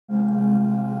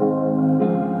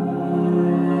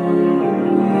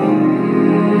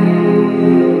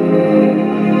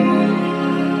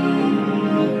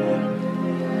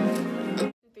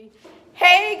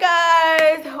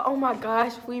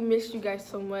missed you guys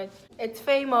so much. It's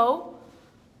Famo.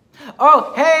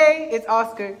 Oh, hey, it's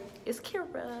Oscar. It's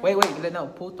Kira. Wait, no,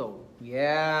 Puto.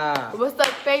 Yeah. What's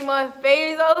up, Famo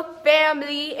Fazo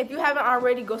family? If you haven't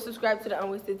already, go subscribe to the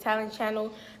Unwasted Talent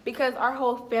channel because our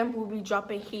whole family will be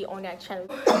dropping heat on that channel.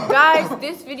 Guys,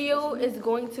 this video is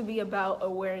going to be about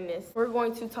awareness. We're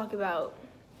going to talk about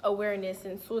awareness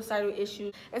and suicidal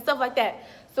issues and stuff like that.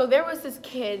 So there was this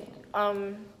kid,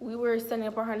 we were setting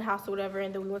up our haunted house or whatever,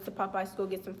 and then we went to Popeye's to go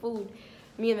get some food,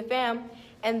 me and the fam.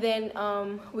 And then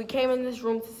we came in this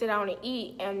room to sit down and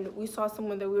eat, and we saw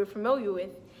someone that we were familiar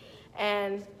with.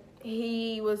 And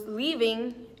he was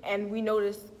leaving, and we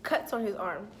noticed cuts on his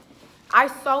arm. I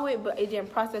saw it, but it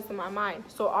didn't process in my mind.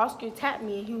 So Oscar tapped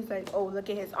me, and he was like, oh, look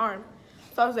at his arm.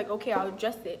 So I was like, okay, I'll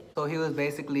address it. So he was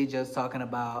basically just talking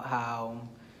about how,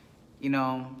 you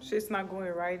know, shit's not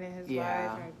going right in his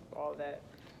life and all that.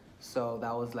 So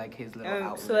that was like his little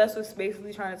outlet. So that's what's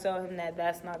basically trying to tell him that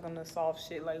that's not gonna solve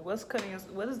shit. Like, what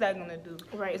is that gonna do?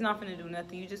 Right. It's not gonna do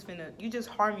nothing. You just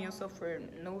harm yourself for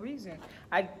no reason.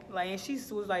 And she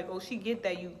was like, oh, she get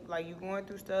that you going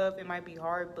through stuff. It might be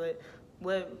hard, but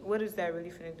what is that really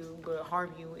finna do but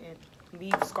harm you and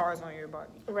leave scars on your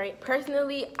body? Right.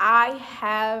 Personally, I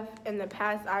have in the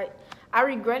past, I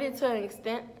regret it to an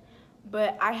extent,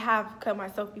 but I have cut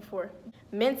myself before.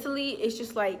 Mentally, it's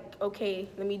just like, okay,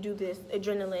 let me do this.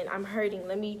 Adrenaline, I'm hurting.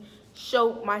 Let me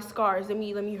show my scars. Let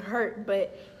me hurt.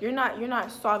 But you're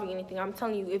not solving anything. I'm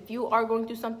telling you, if you are going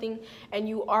through something and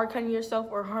you are cutting yourself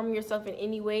or harming yourself in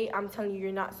any way, I'm telling you,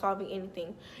 you're not solving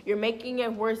anything. You're making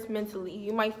it worse mentally.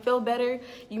 You might feel better.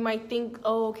 You might think,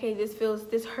 oh, okay,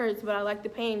 this hurts, but I like the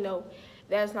pain. No,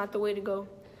 that's not the way to go.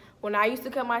 When I used to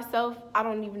cut myself, I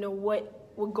don't even know what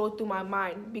would go through my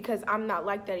mind because I'm not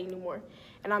like that anymore.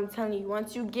 And I'm telling you,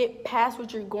 once you get past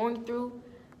what you're going through,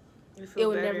 it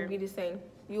will never be the same.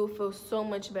 You will feel so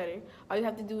much better. All you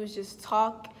have to do is just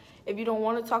talk. If you don't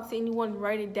want to talk to anyone,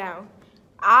 write it down.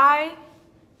 I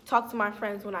talk to my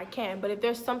friends when I can, but if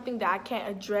there's something that I can't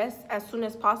address as soon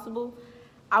as possible,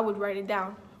 I would write it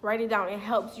down. Write it down. It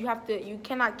helps. You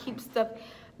cannot keep stuff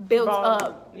built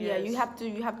up. Yes. Yeah, you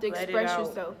have to express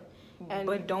yourself.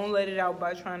 But don't let it out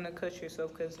by trying to cut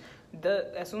yourself, because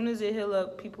as soon as it heal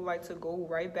up, people like to go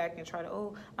right back and try to,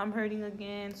 oh, I'm hurting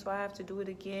again, so I have to do it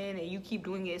again, and you keep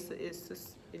doing it.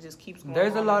 It just keeps going.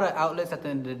 There's a lot of outlets at the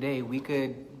end of the day. We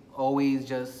could always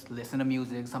just listen to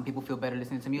music. Some people feel better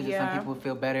listening to music. Yeah. Some people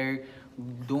feel better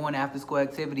doing after school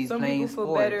activities, playing sports. Some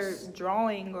people feel better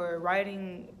drawing or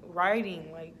writing.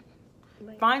 Like,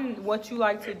 find what you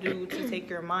like to do to take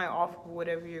your mind off of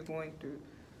whatever you're going through.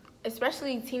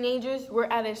 Especially teenagers, we're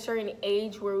at a certain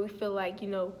age where we feel like, you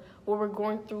know, what we're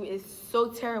going through is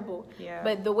so terrible. Yeah.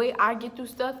 But the way I get through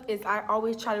stuff is I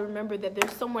always try to remember that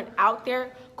there's someone out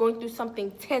there going through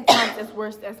something 10 times as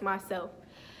worse as myself.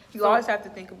 You always have to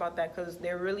think about that, because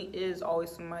there really is always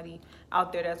somebody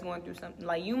out there that's going through something.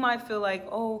 Like, you might feel like,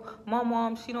 oh, my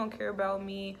mom, she don't care about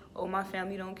me. Oh, my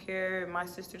family don't care. My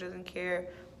sister doesn't care.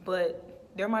 But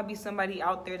there might be somebody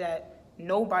out there that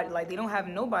nobody, like, they don't have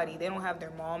nobody. They don't have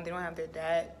their mom. They don't have their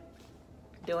dad.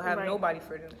 They don't have nobody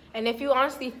for them. And if you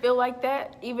honestly feel like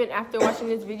that, even after watching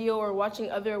this video or watching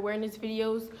other awareness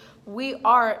videos, we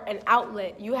are an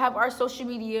outlet. You have our social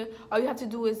media. All you have to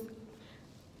do is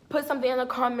put something in the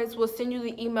comments. We'll send you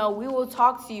the email. We will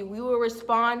talk to you. We will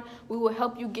respond. We will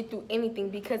help you get through anything,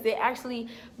 because it actually,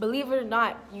 believe it or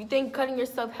not, you think cutting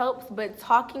yourself helps, but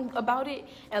talking about it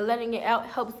and letting it out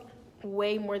helps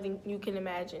way more than you can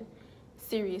imagine.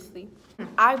 Seriously.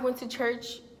 I went to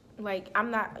church. Like, I'm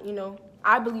not, you know,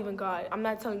 I believe in God. I'm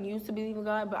not telling you to believe in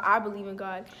God, but I believe in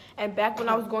God. And back when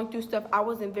I was going through stuff, I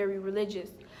wasn't very religious.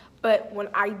 But when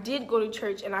I did go to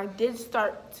church and I did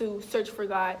start to search for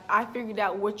God, I figured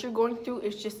out what you're going through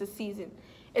is just a season.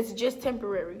 It's just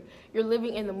temporary. You're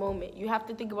living in the moment. You have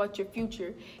to think about your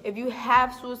future. If you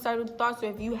have suicidal thoughts, or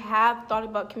if you have thought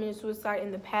about committing suicide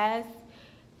in the past,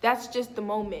 that's just the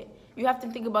moment. You have to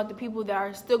think about the people that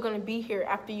are still going to be here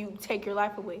after you take your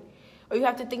life away. Or you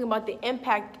have to think about the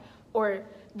impact or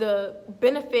the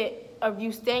benefit of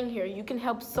you staying here. You can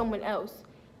help someone else.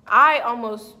 I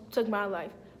almost took my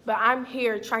life, but I'm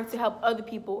here trying to help other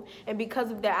people. And because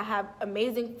of that, I have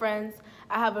amazing friends.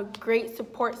 I have a great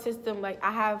support system. Like,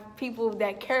 I have people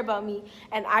that care about me,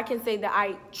 and I can say that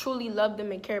I truly love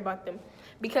them and care about them.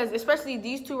 Because especially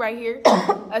these two right here,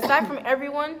 aside from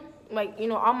everyone, like, you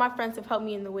know, all my friends have helped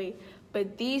me in the way,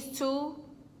 but these two,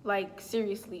 like,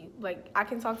 seriously, like, I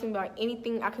can talk to them about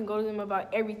anything. I can go to them about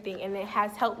everything, and it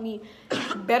has helped me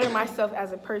better myself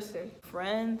as a person.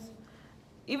 Friends,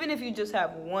 even if you just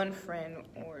have one friend,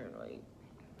 or like,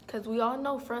 Because we all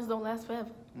know friends don't last forever.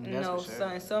 That's No, for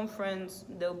sure. some friends,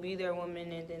 they'll be their woman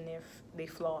and then they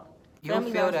flaw. You'll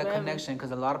Family feel lasts that forever. connection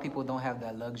because a lot of people don't have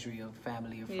that luxury of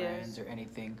family or friends Yes. or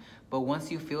anything. But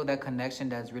once you feel that connection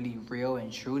that's really real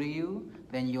and true to you,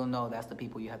 then you'll know that's the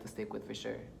people you have to stick with for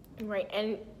sure. Right,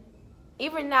 and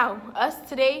even now, us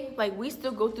today, like, we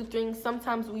still go through things.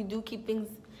 Sometimes we do keep things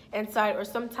inside, or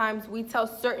sometimes we tell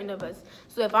certain of us.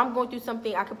 So if I'm going through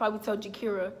something, I could probably tell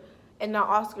Jakira and not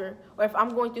Oscar. Or if I'm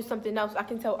going through something else, I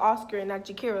can tell Oscar and not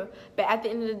Jakira. But at the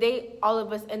end of the day, all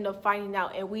of us end up finding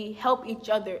out, and we help each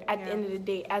other at the end of the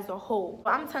day as a whole.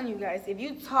 But I'm telling you guys, if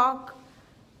you talk,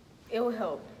 it will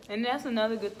help. And that's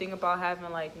another good thing about having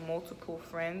like multiple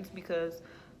friends, because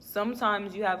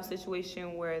sometimes you have a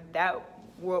situation where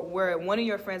one of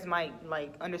your friends might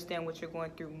like understand what you're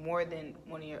going through more than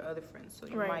one of your other friends. So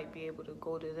you Right. might be able to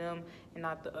go to them and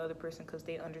not the other person because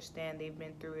they understand, they've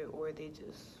been through it, or they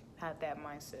just have that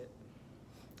mindset.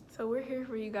 So we're here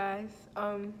for you guys.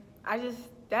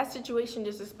 That situation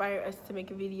just inspired us to make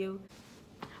a video.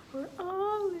 We're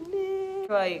all in it.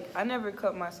 Like, I never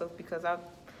cut myself because I'm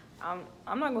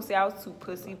not gonna say I was too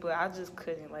pussy, but I just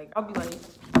couldn't. Like, I'll be like,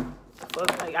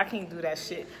 fuck, like, I can't do that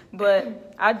shit.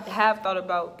 But I have thought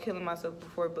about killing myself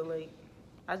before, but like,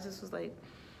 I just was like,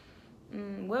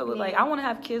 what would, like, I want to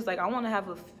have kids. Like, I want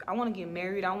to get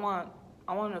married. I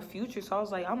want a future. So I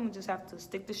was like, I'm gonna just have to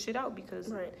stick this shit out because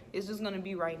Right. it's just gonna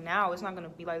be right now. It's not gonna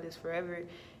be like this forever.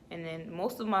 And then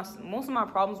most of my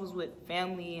problems was with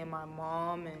family and my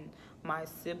mom and my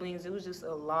siblings. It was just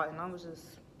a lot, and I was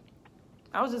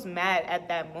just mad at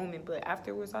that moment. But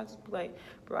afterwards, I just be like,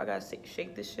 bro, I gotta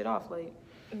shake this shit off. Like,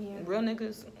 real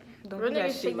niggas don't do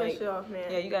that shit. Shake Like, that shit off,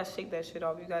 man. yeah, you gotta shake that shit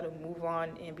off. You gotta move on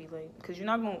and be like, cause you're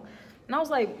not gonna. And I was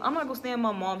like, I'm not gonna stay in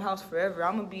my mom's house forever.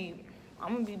 I'm gonna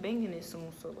be banging it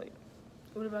soon. So like,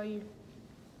 What about you?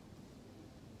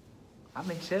 I'm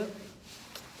in chill.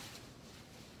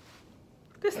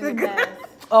 this In the nigga. past.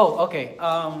 Oh, okay.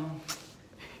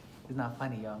 It's not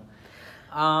funny, y'all.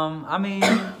 I mean,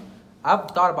 I've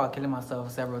thought about killing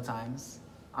myself several times.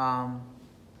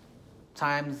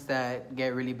 Times that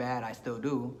get really bad, I still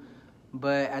do.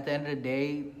 But at the end of the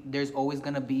day, there's always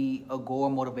gonna be a goal or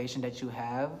motivation that you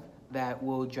have that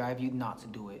will drive you not to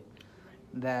do it.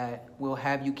 That will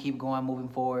have you keep going, moving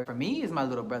forward. For me, it's my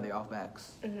little brother, off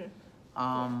backs.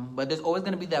 But there's always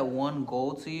gonna be that one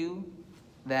goal to you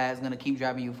that's gonna keep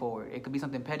driving you forward. It could be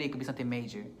something petty, it could be something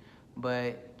major,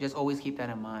 but just always keep that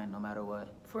in mind, no matter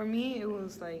what. For me, it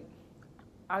was like,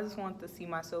 I just want to see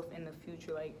myself in the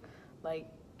future. Like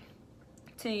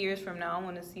 10 years from now, I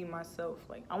want to see myself.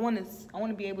 Like, I want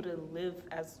to be able to live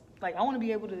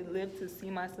to see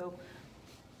myself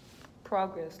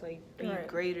progress, like be Right.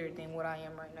 greater than what I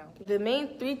am right now. The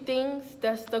main 3 things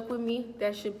that stuck with me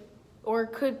that should or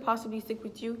could possibly stick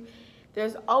with you: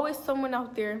 there's always someone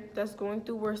out there that's going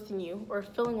through worse than you or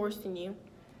feeling worse than you.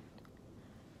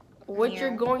 What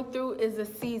you're going through is a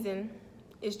season.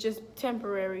 It's just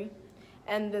temporary.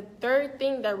 And the 3rd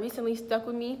thing that recently stuck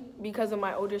with me because of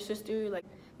my older sister, like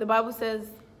the Bible says,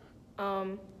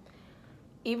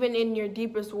 even in your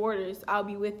deepest waters, I'll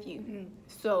be with you.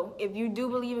 So if you do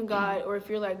believe in God, or if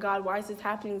you're like, God, why is this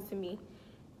happening to me?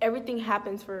 Everything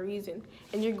happens for a reason.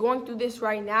 And you're going through this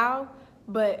right now,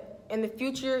 but in the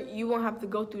future, you won't have to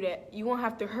go through that. You won't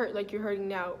have to hurt like you're hurting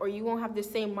now, or you won't have the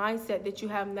same mindset that you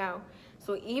have now.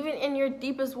 So even in your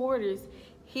deepest waters,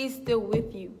 He's still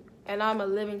with you. And I'm a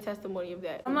living testimony of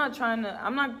that. I'm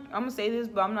gonna say this,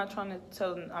 but I'm not trying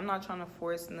to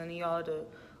force none of y'all to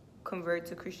convert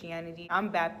to Christianity. I'm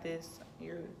Baptist.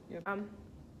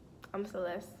 I'm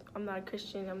Celeste. I'm not a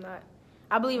Christian.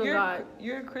 I believe in God.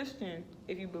 You're a Christian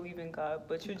if you believe in God,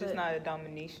 but you're just But- not a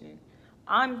domination.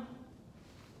 I'm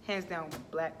hands down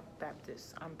Black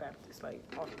Baptist. I'm Baptist, like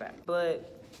off back.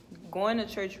 But going to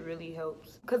church really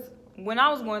helps. Because when I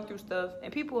was going through stuff,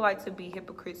 and people like to be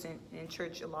hypocrites in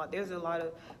church a lot. There's a lot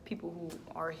of people who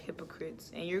are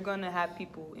hypocrites, and you're gonna have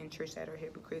people in church that are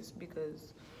hypocrites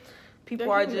because people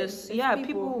They're are human. just It's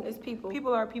people. It's people.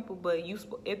 People are people, but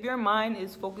if your mind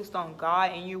is focused on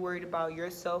God and you're worried about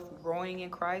yourself growing in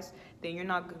Christ, then you're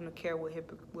not gonna care what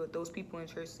those people in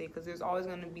church say, because there's always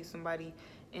gonna be somebody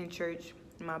in church,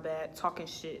 talking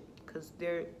shit, because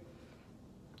they're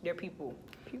people.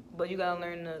 But you gotta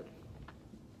learn to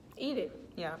Eat it.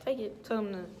 yeah. Take it. Tell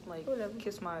them to like Whatever.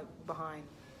 kiss my behind.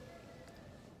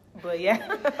 But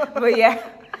yeah,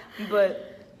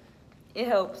 but it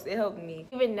helps. It helped me.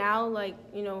 Even now, like,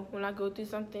 when I go through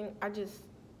something, I just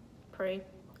pray.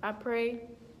 I pray,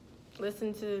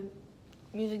 listen to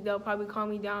music that'll probably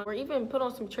calm me down, or even put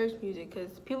on some church music,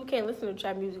 because people can't listen to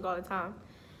trap music all the time.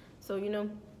 So,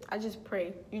 I just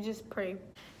pray. You just pray.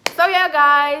 So yeah,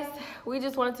 guys, we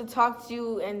just wanted to talk to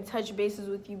you and touch bases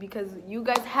with you because you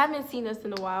guys haven't seen us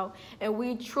in a while, and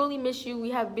we truly miss you.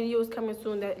 We have videos coming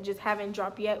soon that just haven't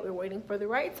dropped yet. We're waiting for the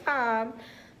right time,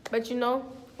 but you know,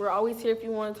 we're always here if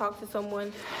you want to talk to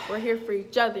someone. We're here for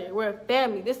each other. We're a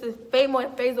family. This is Famo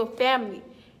and Faisal family.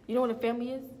 You know what a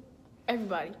family is?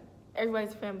 Everybody.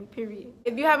 Everybody's a family, period.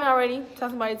 If you haven't already, tell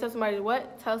somebody to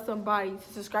what? Tell somebody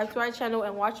to subscribe to our channel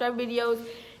and watch our videos.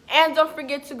 And don't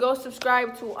forget to go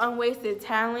subscribe to Unwasted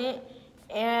Talent.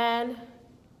 And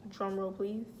drum roll,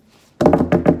 please.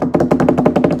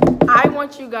 I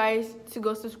want you guys to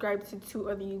go subscribe to 2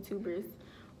 other YouTubers.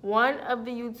 One of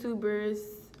the YouTubers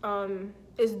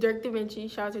is Dirk Da Vinci.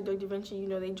 Shout out to Dirk Da Vinci. You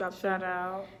know they dropped Shout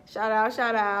out.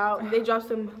 Shout out. They dropped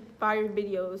some fire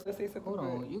videos. Let's say something. Hold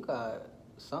on, you got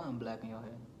something black in your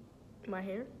head. My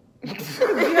hair? Your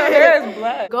hair is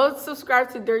black. Go subscribe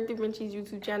to Dirk Da Vinci's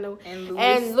YouTube channel.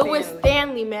 And Louis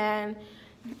Stanley, man.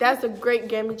 That's a great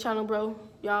gaming channel, bro.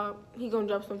 Y'all, he gonna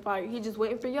drop some fire. He just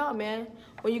waiting for y'all, man.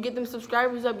 When you get them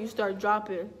subscribers up, you start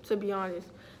dropping, to be honest.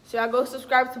 So y'all go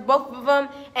subscribe to both of them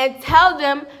and tell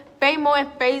them Famo and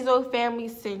Faisal family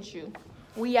sent you.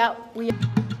 We out.